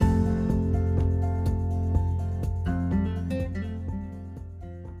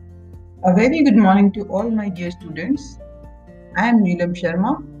A very good morning to all my dear students. I am Neelam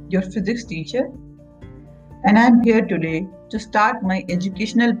Sharma, your physics teacher, and I am here today to start my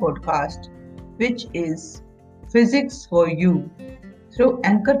educational podcast, which is Physics for You through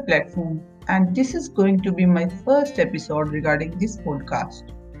Anchor platform. And this is going to be my first episode regarding this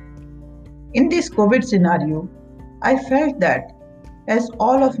podcast. In this COVID scenario, I felt that as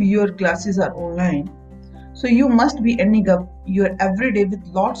all of your classes are online, so you must be ending up your everyday with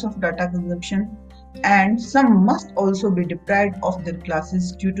lots of data consumption, and some must also be deprived of their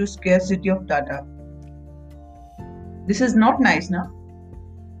classes due to scarcity of data. This is not nice now.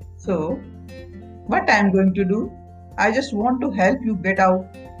 So what I am going to do, I just want to help you get out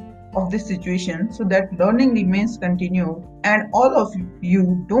of this situation so that learning remains continued and all of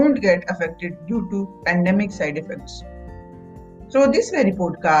you don't get affected due to pandemic side effects. Through this very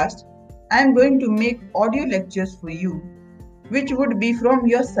podcast, I am going to make audio lectures for you, which would be from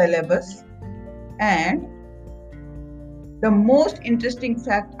your syllabus. And the most interesting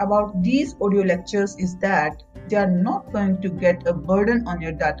fact about these audio lectures is that they are not going to get a burden on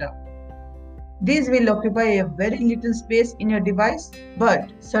your data. These will occupy a very little space in your device,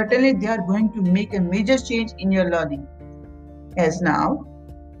 but certainly they are going to make a major change in your learning. As now,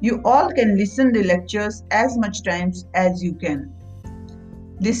 you all can listen the lectures as much times as you can.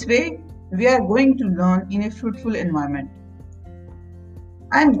 This way, we are going to learn in a fruitful environment.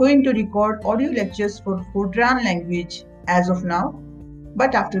 I am going to record audio lectures for Fortran language as of now,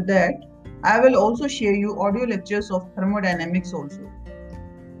 but after that, I will also share you audio lectures of thermodynamics also.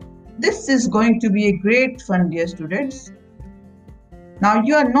 This is going to be a great fun, dear students. Now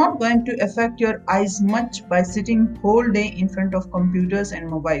you are not going to affect your eyes much by sitting whole day in front of computers and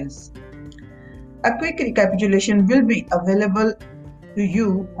mobiles. A quick recapitulation will be available to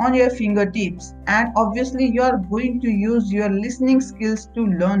you on your fingertips, and obviously you are going to use your listening skills to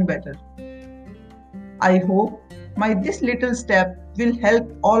learn better. I hope this little step will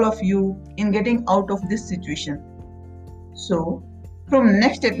help all of you in getting out of this situation. So, from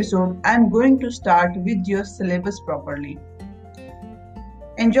next episode, I am going to start with your syllabus properly.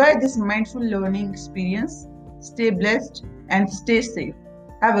 Enjoy this mindful learning experience. Stay blessed and stay safe.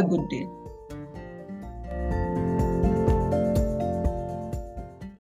 Have a good day.